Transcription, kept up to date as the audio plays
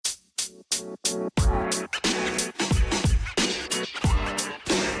What's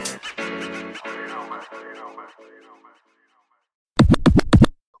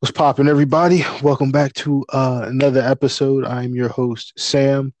poppin', everybody? Welcome back to another episode. I'm your host,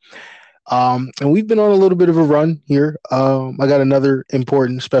 Sam. And we've been on a little bit of a run here. I got another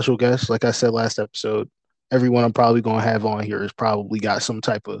important special guest. Like I said last episode, everyone I'm probably going to have on here has probably got some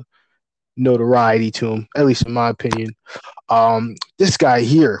type of notoriety to him, at least in my opinion. This guy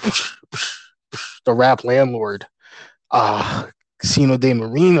here, the rap landlord, Casino de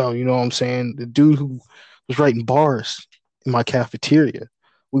Marino, you know what I'm saying? The dude who was writing bars in my cafeteria.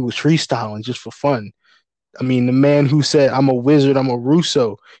 We was freestyling just for fun. I mean, the man who said, I'm a wizard, I'm a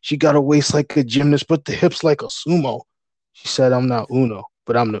Russo. She got a waist like a gymnast, but the hips like a sumo. She said, I'm not Uno,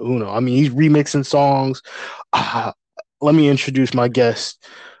 but I'm the Uno. I mean, he's remixing songs. Uh, Let me introduce my guest,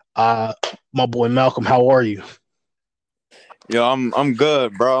 uh, my boy Malcolm. How are you? Yo, I'm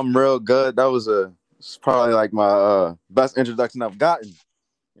good, bro. I'm real good. It's probably like my best introduction I've gotten.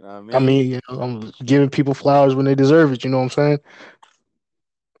 You know what I I mean? mean, I'm giving people flowers when they deserve it. You know what I'm saying?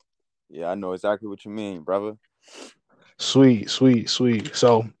 Yeah, I know exactly what you mean, brother. Sweet, sweet, sweet.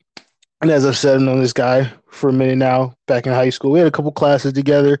 So, and as I've said, I've known this guy for a minute now. Back in high school, we had a couple classes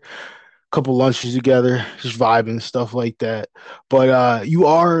together, couple lunches together, just vibing stuff like that. But you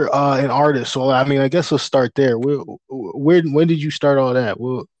are an artist, so I mean, I guess let's start there. When did you start all that?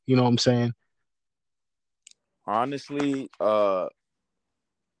 Well, you know what I'm saying? Honestly,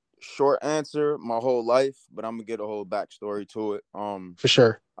 short answer, my whole life, but I'm gonna get a whole backstory to it. For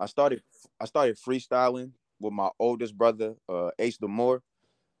sure. I started I started freestyling with my oldest brother, Ace Demore,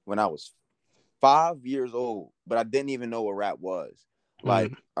 when I was 5 years old, but I didn't even know what rap was. Mm,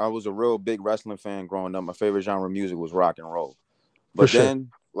 Like, I was a real big wrestling fan growing up. My favorite genre of music was rock and roll. for But sure.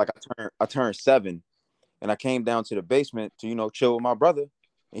 then, like, I turned 7, and I came down to the basement to chill with my brother,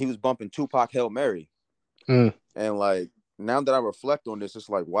 and he was bumping Tupac Hail Mary. Mm, And like, now that I reflect on this, it's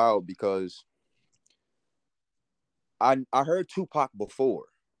like wow, because I heard Tupac before,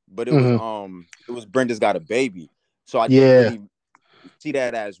 but hmm it was Brenda's Got a Baby, so I didn't Yeah. really see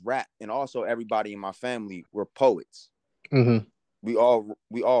that as rap. And also, everybody in my family were poets. hmm We all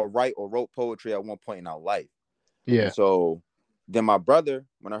write or wrote poetry at one point in our life. And Yeah. so then my brother,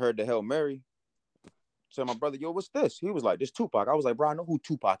 when I heard the Hail Mary, said my brother, yo, what's this? He was like, this Tupac. I was like, bro, I know who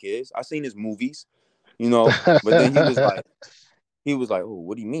Tupac is. I seen his movies, you know. But then he was like, oh,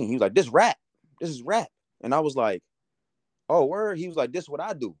 what do you mean? He was like, this rap. This is rap. And I was like, oh, word. He was like, this is what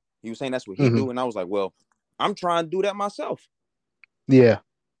I do. He was saying that's what he hmm do. And I was like, well, I'm trying to do that myself. Yeah.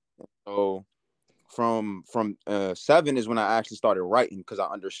 So from 7 is when I actually started writing, because I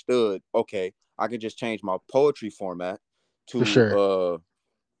understood, okay, I could just change my poetry format For to sure.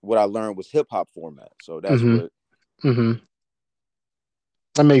 what I learned was hip hop format. So that's hmm what hmm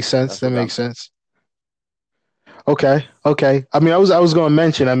That makes sense. that's That what got makes me. sense. Okay, okay. I mean, I was going to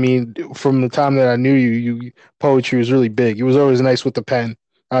mention. I mean, from the time that I knew you, poetry was really big. It was always nice with the pen.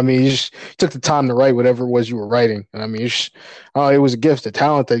 I mean, you just took the time to write whatever it was you were writing. And I mean, it was a gift, a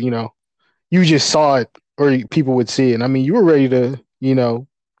talent that you just saw it, or people would see it. And I mean, you were ready to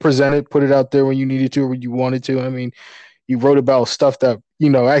present it, put it out there when you needed to or when you wanted to. I mean, you wrote about stuff that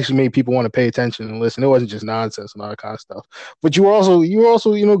actually made people want to pay attention and listen. It wasn't just nonsense and all that kind of stuff. But you were also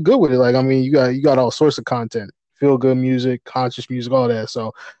good with it. Like, I mean, you got all sorts of content, feel good music, conscious music, all that.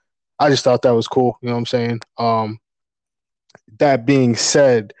 So I just thought that was cool. You know what I'm saying? That being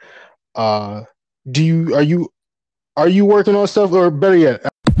said, uh, do you are you working on stuff, or better yet,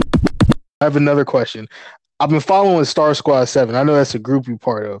 I have another question. I've been following Star Squad 7. I know that's a group you're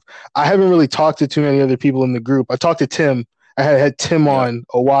part of. I haven't really talked to too many other people in the group. I talked to Tim. I had Tim Yeah. on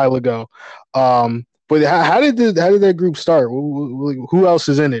a while ago. But how did that group start? Who else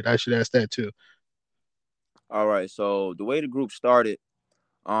is in it? I should ask that too. All right. So the way the group started,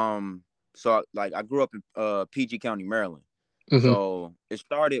 um, so like I grew up in PG County, Maryland. hmm So it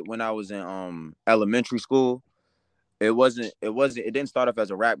started when I was in elementary school. It didn't start off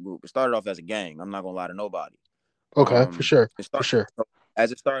as a rap group. It started off as a gang. I'm not gonna lie to nobody. Okay, for sure, It for started sure.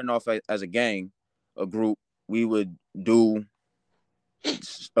 as it starting off as a gang, a group. We would do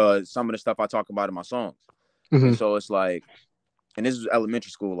some of the stuff I talk about in my songs. And hmm so it's like, and this was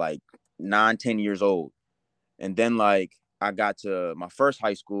elementary school, like 9, 10 years old. And then like I got to my first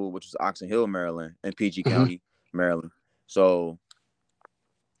high school, which was Oxon Hill, Maryland, in PG hmm County, Maryland. So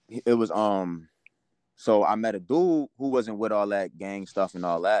it was so I met a dude who wasn't with all that gang stuff and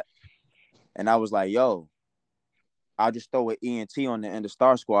all that. And I was like, yo, I'll just throw an ENT on the end of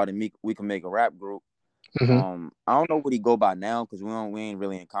Star Squad, and we can make a rap group. hmm I don't know what he go by now, because we ain't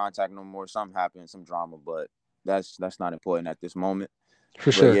really in contact no more. Something happened, some drama, but that's not important at this moment.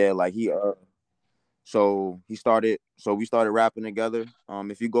 For But sure. yeah, like so we started rapping together.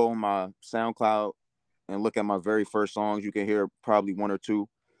 If you go on my SoundCloud and look at my very first songs, you can hear probably one or two,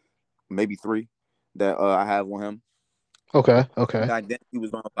 maybe three that I have on him. Okay. Okay. Back then he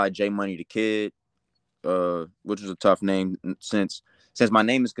was going by J Money the Kid, which was a tough name since my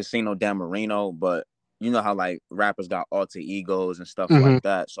name is Casino Dan Marino, but you know how like rappers got alter egos and stuff Mm-hmm. like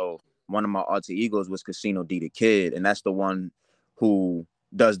that. So one of my alter egos was Casino D the Kid, and that's the one who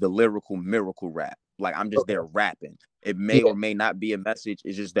does the lyrical miracle rap. Like I'm just there Okay. rapping. It may Yeah, or may not be a message.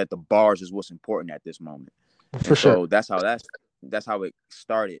 It's just that the bars is what's important at this moment. for And sure. so that's how it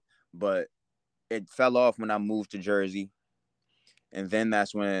started. But it fell off when I moved to Jersey. And then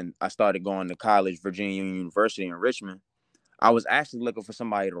that's when I started going to college, Virginia Union University in Richmond. I was actually looking for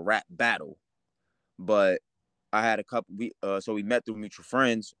somebody to rap battle, but I had a couple. So we met through mutual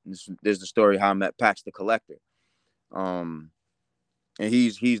friends. There's the story how I met Pax the Collector. Um, and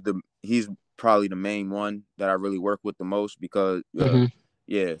he's probably the main one that I really work with the most because Mm-hmm.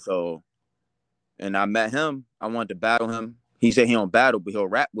 yeah. So and I met him. I wanted to battle him. He said he don't battle, but he'll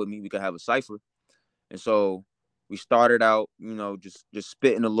rap with me. We could have a cipher. And so we started out, just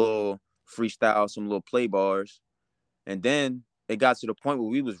spitting a little freestyle, some little play bars. And then it got to the point where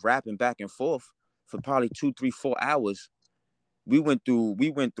we was rapping back and forth for probably 2, 3, 4 hours. We went through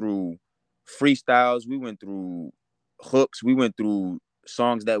freestyles, we went through hooks, we went through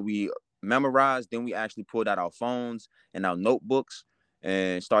songs that we memorized. Then we actually pulled out our phones and our notebooks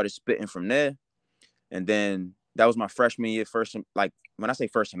and started spitting from there. And then that was my freshman year, first, like when I say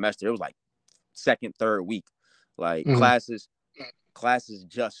first semester, it was like second, third week. Like Mm-hmm. classes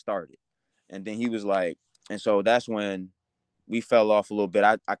just started. And then he was like, and so that's when we fell off a little bit.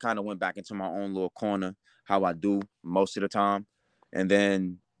 I kind of went back into my own little corner, how I do most of the time. And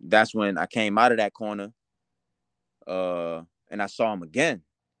then that's when I came out of that corner, and I saw him again.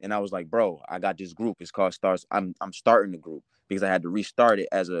 And I was like, bro, I got this group. It's called Stars. I'm starting the group because I had to restart it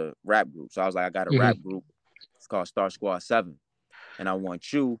as a rap group. So I was like, I got a Mm-hmm. rap group. It's called Star Squad 7. And I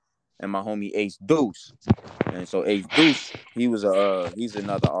want you and my homie Ace Deuce. And so Ace Deuce, he's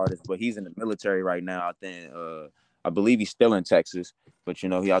another artist, but he's in the military right now. I believe he's still in Texas, but he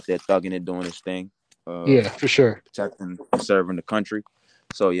out there thugging it, doing his thing, Yeah, for sure. protecting, serving the country.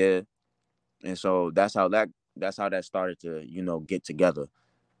 So yeah, and so that's how that started to get together,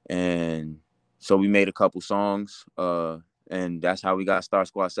 and so we made a couple songs, and that's how we got Star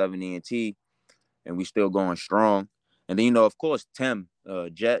Squad 7 ENT, and we still going strong. And then of course Tim,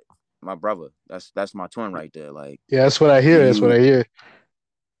 Jet, my brother, that's my twin right there. Like Yeah, that's what I hear. That's what you I hear.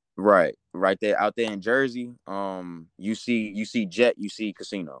 right there out there in Jersey. You see Jet, you see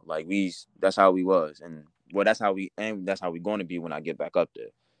Casino. Like that's how we was, and well, that's how we going to be when I get back up there.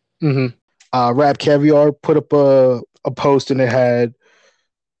 Mm-hmm. Rap Caviar put up a post and it had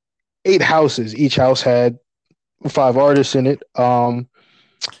 8 houses. Each house had 5 artists in it.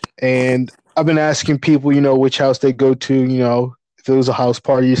 And I've been asking people, which house they go to, if it was a house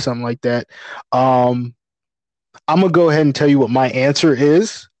party or something like that. I'm gonna go ahead and tell you what my answer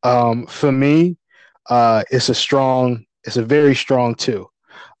is. For me, it's a very strong 2.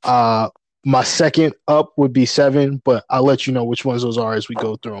 Uh, my second up would be 7, but I'll let you know which ones those are as we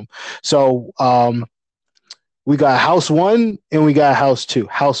go through them. So we got house 1 and we got house 2.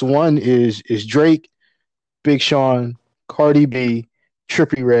 House 1 is Drake, Big Sean, Cardi B,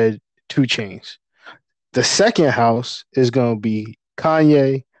 Trippie Redd, 2 Chainz. The second house is gonna be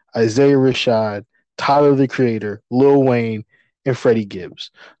Kanye, Isaiah Rashad, Tyler the Creator, Lil Wayne, and Freddie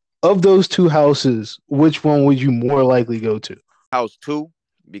Gibbs. Of those 2 houses, which one would you more likely go to? House 2,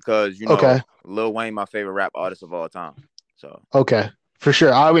 because Okay. Lil Wayne, my favorite rap artist of all time. So Okay. For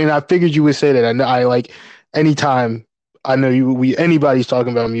sure. I mean, I figured you would say that. I know I like anytime I know anybody's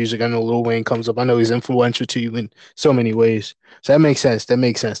talking about music, I know Lil Wayne comes up. I know he's influential to you in so many ways. So that makes sense. That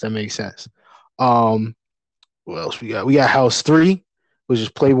makes sense. That makes sense. Um, what else we got? We got House 3, which is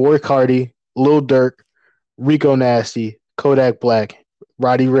Playboy Cardi, Lil Durk, Rico Nasty, Kodak Black,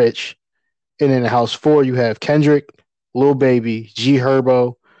 Roddy Rich. And then in House 4, you have Kendrick, Lil Baby, G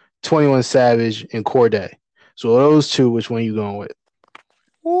Herbo, 21 Savage, and Corday. So those 2, which one you going with?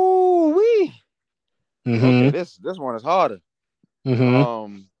 ooh wee. Okay, Mm-hmm. this one is harder. Mm-hmm.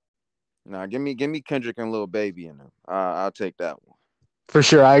 Um, Now give me Kendrick and Lil Baby in them. I'll take that one. For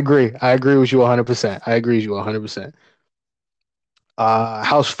sure. I agree. I agree with you 100%. I agree with you 100%.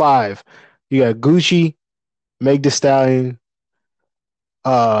 House 5, you got Gucci, Meg The Stallion,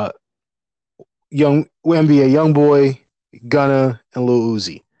 uh, young NBA Young Boy, Gunna, and Lil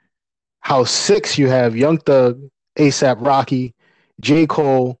Uzi. House 6, you have Young Thug, ASAP Rocky, J.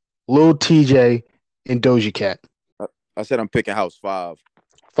 Cole, Lil TJ, and Doja Cat. I said I'm picking House 5.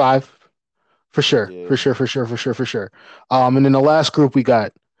 5 for sure, Yeah. for sure, for sure, for sure, for sure. And then the last group we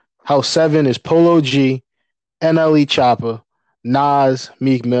got House 7 is Polo G, NLE Choppa, Nas,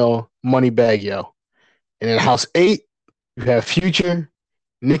 Meek Mill, Moneybagg Yo. And then House 8, you have Future,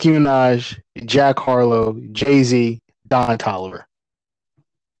 Nicki Minaj, Jack Harlow, Jay Z, Don Toliver.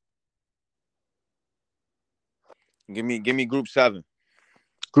 Give me Group 7.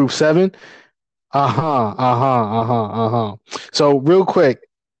 Group 7. So real quick,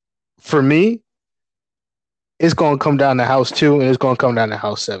 for me, it's gonna come down to House 2 and it's gonna come down to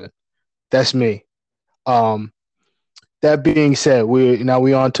House 7. That's me. Um, that being said,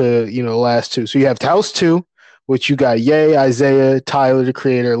 we on to the last two. So you have House 2, which you got Ye, Isaiah, Tyler the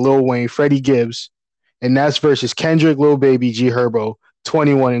Creator, Lil Wayne, Freddie Gibbs, and that's versus Kendrick, Lil Baby, G Herbo,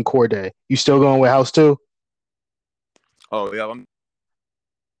 21, and Cordae. You still going with House 2? Oh yeah,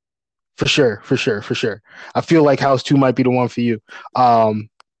 For sure, for sure, for sure. I feel like House 2 might be the one for you. And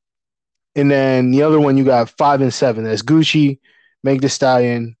then the other one you got 5 and 7. That's Gucci, Meg Thee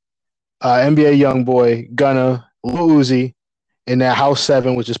Stallion, NBA YoungBoy, Gunna, Lil Uzi, and that House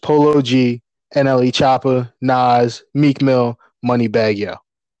 7, which is Polo G, NLE Choppa, Nas, Meek Mill, Moneybagg Yo.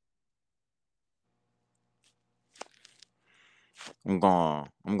 I'm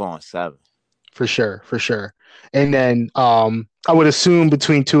going 7. For sure, for sure. And then I would assume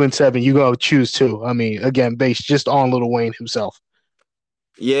between 2 and 7, you go choose 2. I mean, again, based just on Lil Wayne himself.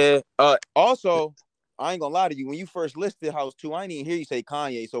 Yeah. Also, I ain't gonna lie to you. When you first listed House 2, I didn't even hear you say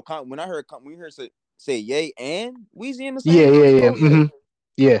Kanye. So when I heard say Ye and Weezy in the same house, Yeah. oh yeah. Mm-hmm.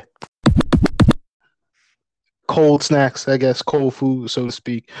 Yeah. Cold snacks, I guess, cold food, so to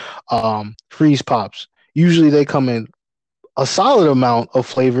speak. Freeze pops. Usually they come in a solid amount of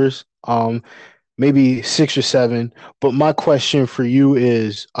flavors, maybe 6 or 7. But my question for you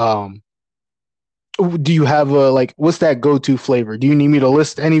is, do you have what's that go-to flavor? Do you need me to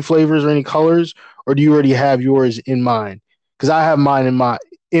list any flavors or any colors, or do you already have yours in mind? Because I have mine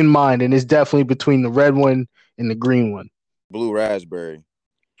in mind, and it's definitely between the red one and the green one. Blue raspberry.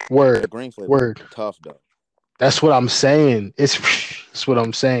 The Word, green flavor word. tough though. That's what I'm saying. That's what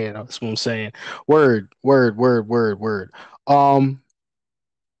I'm saying. That's what I'm saying. Word, word, word, word, word. Um,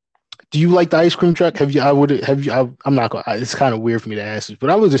 do you like the ice cream truck? Have you? I would have you. I'm not gonna. It's kind of weird for me to ask this, but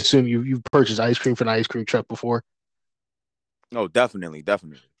I would assume you've purchased ice cream from the ice cream truck before. No, definitely.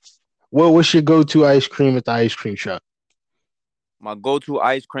 What's your go-to ice cream at the ice cream truck? My go-to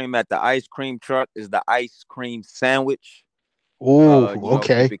ice cream at the ice cream truck is the ice cream sandwich. Oh, Keep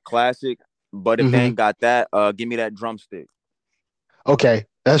okay. it classic. But if they Mm-hmm. ain't got that, give me that drumstick. Okay,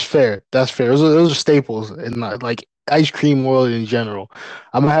 that's fair. That's fair. Those are staples in like ice cream world in general.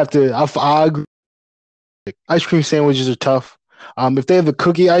 I'm gonna have to. I agree. Ice cream sandwiches are tough. If they have a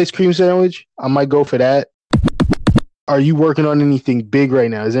cookie ice cream sandwich, I might go for that. Are you working on anything big right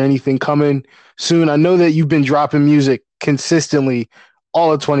now? Is there anything coming soon? I know that you've been dropping music consistently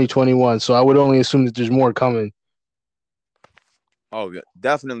all of 2021, so I would only assume that there's more coming. Oh yeah,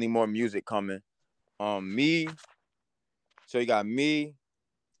 definitely more music coming. Me. So you got me,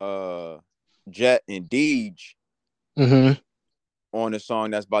 uh, Jet and Deej Mm-hmm. on a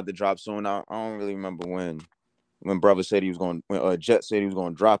song that's about to drop soon. I don't really remember when brother said he was going when Jet said he was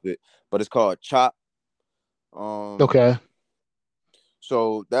going to drop it, but it's called Chop. Um, Okay.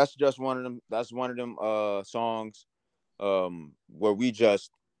 so that's just one of them. That's one of them songs where we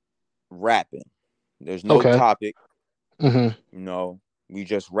just rapping. There's no Okay. topic, Mm-hmm. we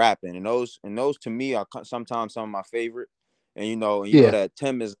just rapping, and those to me are sometimes some of my favorite. And Yeah. that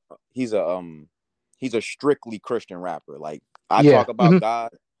Tim is he's a strictly Christian rapper. Like I Yeah. talk about Mm-hmm.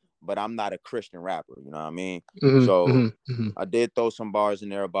 God, but I'm not a Christian rapper. You know what I mean? Mm-hmm. So Mm-hmm. Mm-hmm. I did throw some bars in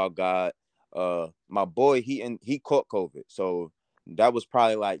there about God. My boy, he caught COVID, so that's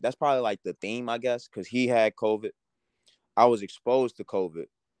probably like the theme, I guess, because he had COVID. I was exposed to COVID,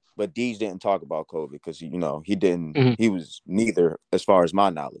 but Deej didn't talk about COVID because he didn't. Mm-hmm. He was neither, as far as my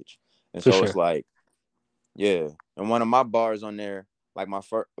knowledge, and For so it's sure. like, yeah. And one of my bars on there, like my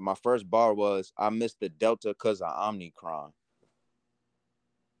first bar was, I missed the Delta because of Omicron.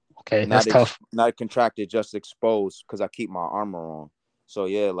 Okay, that's tough. Not contracted, just exposed because I keep my armor on. So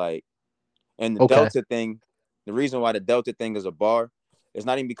yeah, like, and the Okay. Delta thing, the reason why the Delta thing is a bar, it's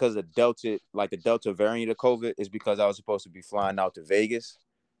not even because of Delta, like the Delta variant of COVID, is because I was supposed to be flying out to Vegas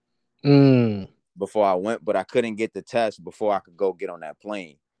Mm. before I went, but I couldn't get the test before I could go get on that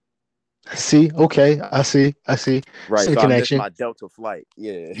plane. See, okay, I see. I see. Right. See the So I missed connection. my Delta flight.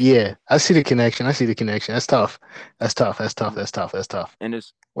 Yeah. Yeah, I see the connection. I see the connection. That's tough. That's tough. That's tough. That's tough. That's tough. And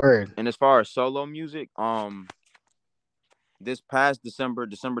it's Word. and as far as solo music, this past December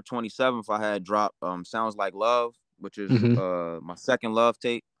 27th, I had dropped Sounds Like Love which is Mm-hmm. my second Love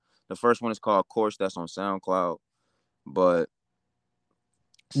tape. The first one is called Course, that's on SoundCloud. But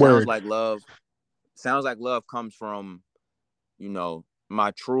Sounds Word. Like Love, Sounds Like Love comes from,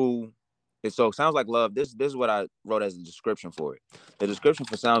 my true. So Sounds Like Love. This is what I wrote as the description for it. The description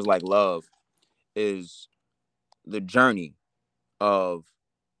for Sounds Like Love is the journey of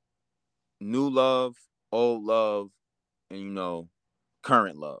new love, old love, and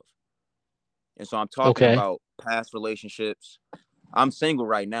current love. And so I'm talking Okay. about past relationships. I'm single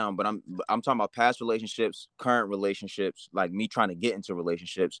right now, but I'm talking about past relationships, current relationships, like me trying to get into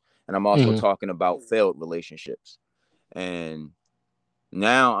relationships, and I'm also Mm-hmm. talking about failed relationships. And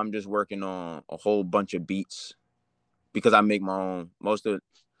now I'm just working on a whole bunch of beats because I make my own. Most of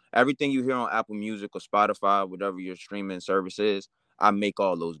everything you hear on Apple Music or Spotify, whatever your streaming service is, I make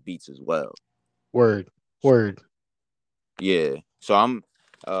all those beats as well. Word. Word. Yeah. So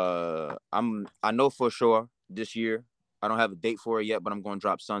I know for sure this year. I don't have a date for it yet, but I'm going to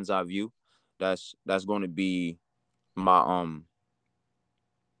drop Sun's Eye View. That's going to be my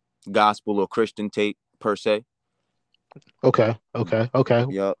gospel or Christian tape per se. Okay. Okay. Okay.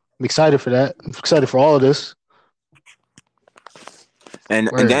 Yep. I'm excited for that. I'm excited for all of this. And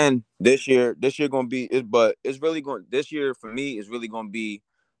Word. then this year gonna be is but it's really going this year for me is really gonna be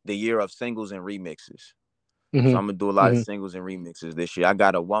the year of singles and remixes. So Mm-hmm. I'm gonna do a lot of Mm-hmm. singles and remixes this year. I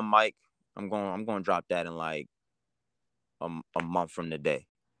got a one mic. I'm gonna drop that in like a month from today.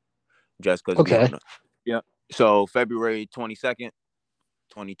 Just because we Okay. on the yeah. So February 22nd,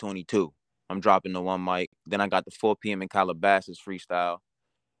 2022. I'm dropping the one mic. Then I got the 4 p.m. in Calabasas freestyle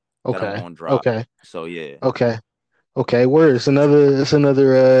that I'm Okay. gonna drop. Okay. So yeah. Okay. Okay. Word. It's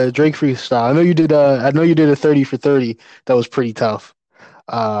another Drake freestyle. I know you did a 30 for 30. That was pretty tough.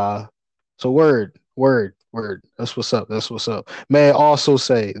 Uh so word. That's what's up. That's what's up. May I also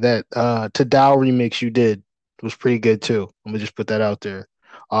say that to Dow remix you did was pretty good too. I'm gonna just put that out there.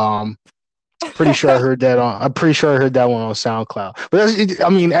 Um Pretty sure I heard that on. I'm pretty sure I heard that one on SoundCloud. But I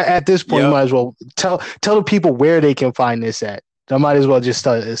mean, at this point, you Yep. might as well tell the people where they can find this at. I might as well just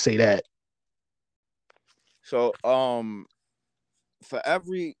say that. So for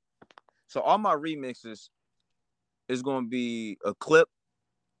every so all my remixes is gonna be a clip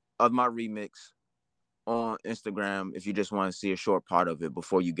of my remix on Instagram if you just want to see a short part of it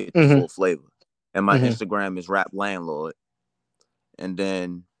before you get the Mm-hmm. full flavor. And my Mm-hmm. Instagram is Rap Landlord. And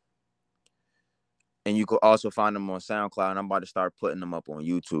then you could also find them on SoundCloud. And I'm about to start putting them up on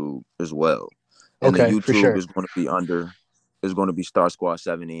YouTube as well. And the Okay, for YouTube sure, is going to be Star Squad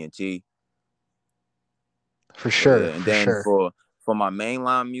 7 ENT. for So yeah, sure, and for then sure. for my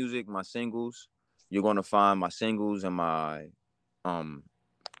mainline music, my singles, you're gonna find my singles and my um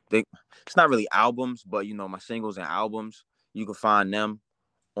it's not really albums, but my singles and albums, you can find them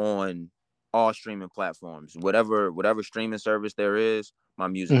on all streaming platforms. Whatever streaming service there is, my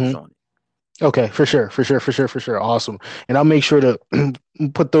music is Mm-hmm. on it. Okay, for sure, for sure, for sure, for sure. Awesome. And I'll make sure to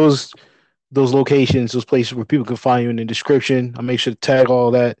put those locations, those places where people can find you in the description. I'll make sure to tag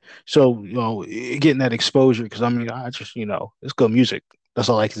all that. So, getting that exposure because I mean, I just, it's good music. That's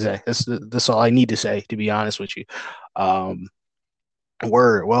all I can say. That's all I need to say, to be honest with you. Um,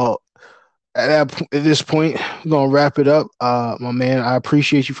 Word. Well, at this point, we're gonna wrap it up. My man, I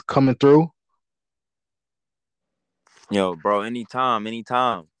appreciate you for coming through. Yo, bro, anytime,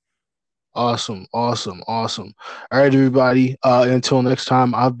 anytime. Awesome, awesome, awesome. All right, everybody. Until next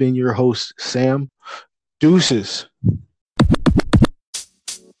time, I've been your host, Sam. Deuces.